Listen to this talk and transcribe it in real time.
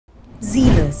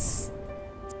zealous.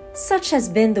 Such has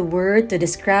been the word to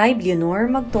describe Leonor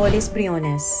Magtolis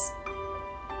Briones.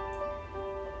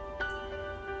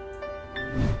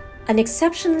 An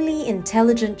exceptionally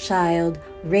intelligent child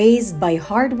raised by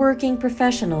hardworking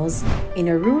professionals in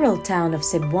a rural town of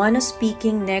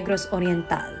Cebuano-speaking Negros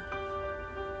Oriental.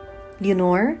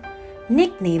 Leonor,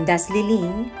 nicknamed as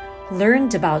Liling,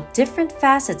 learned about different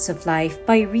facets of life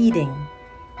by reading,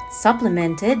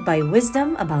 supplemented by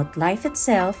wisdom about life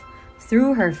itself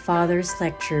through her father's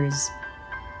lectures.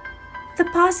 The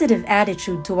positive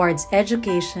attitude towards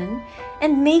education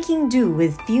and making do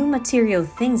with few material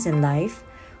things in life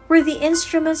were the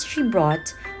instruments she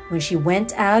brought when she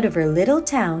went out of her little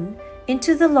town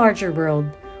into the larger world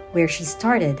where she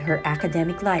started her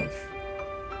academic life.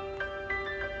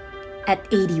 At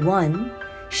 81,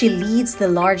 she leads the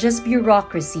largest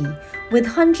bureaucracy with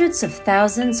hundreds of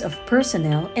thousands of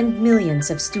personnel and millions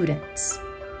of students.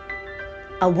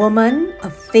 A woman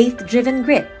of faith-driven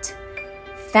grit,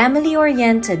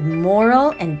 family-oriented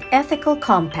moral and ethical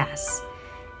compass,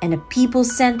 and a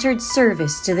people-centered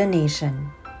service to the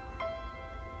nation.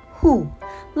 Who,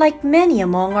 like many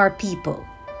among our people,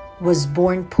 was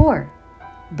born poor,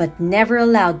 but never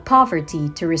allowed poverty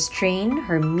to restrain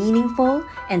her meaningful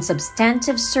and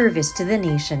substantive service to the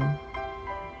nation.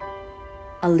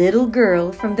 A little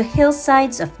girl from the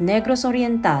hillsides of Negros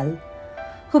Oriental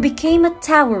who became a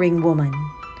towering woman,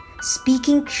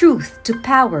 speaking truth to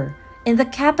power in the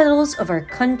capitals of our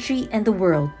country and the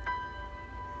world,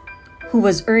 who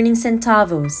was earning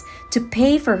centavos to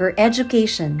pay for her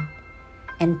education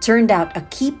and turned out a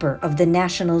keeper of the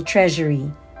national treasury,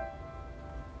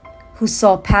 who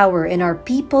saw power in our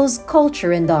people's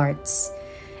culture and arts,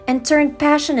 and turned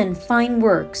passion in fine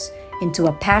works into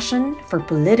a passion for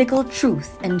political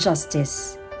truth and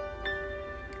justice.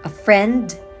 A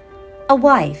friend, a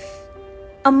wife,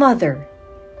 a mother,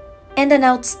 and an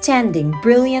outstanding,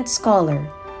 brilliant scholar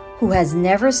who has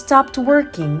never stopped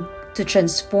working to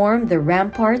transform the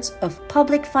ramparts of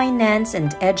public finance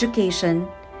and education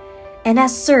and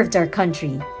has served our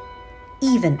country,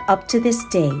 even up to this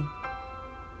day.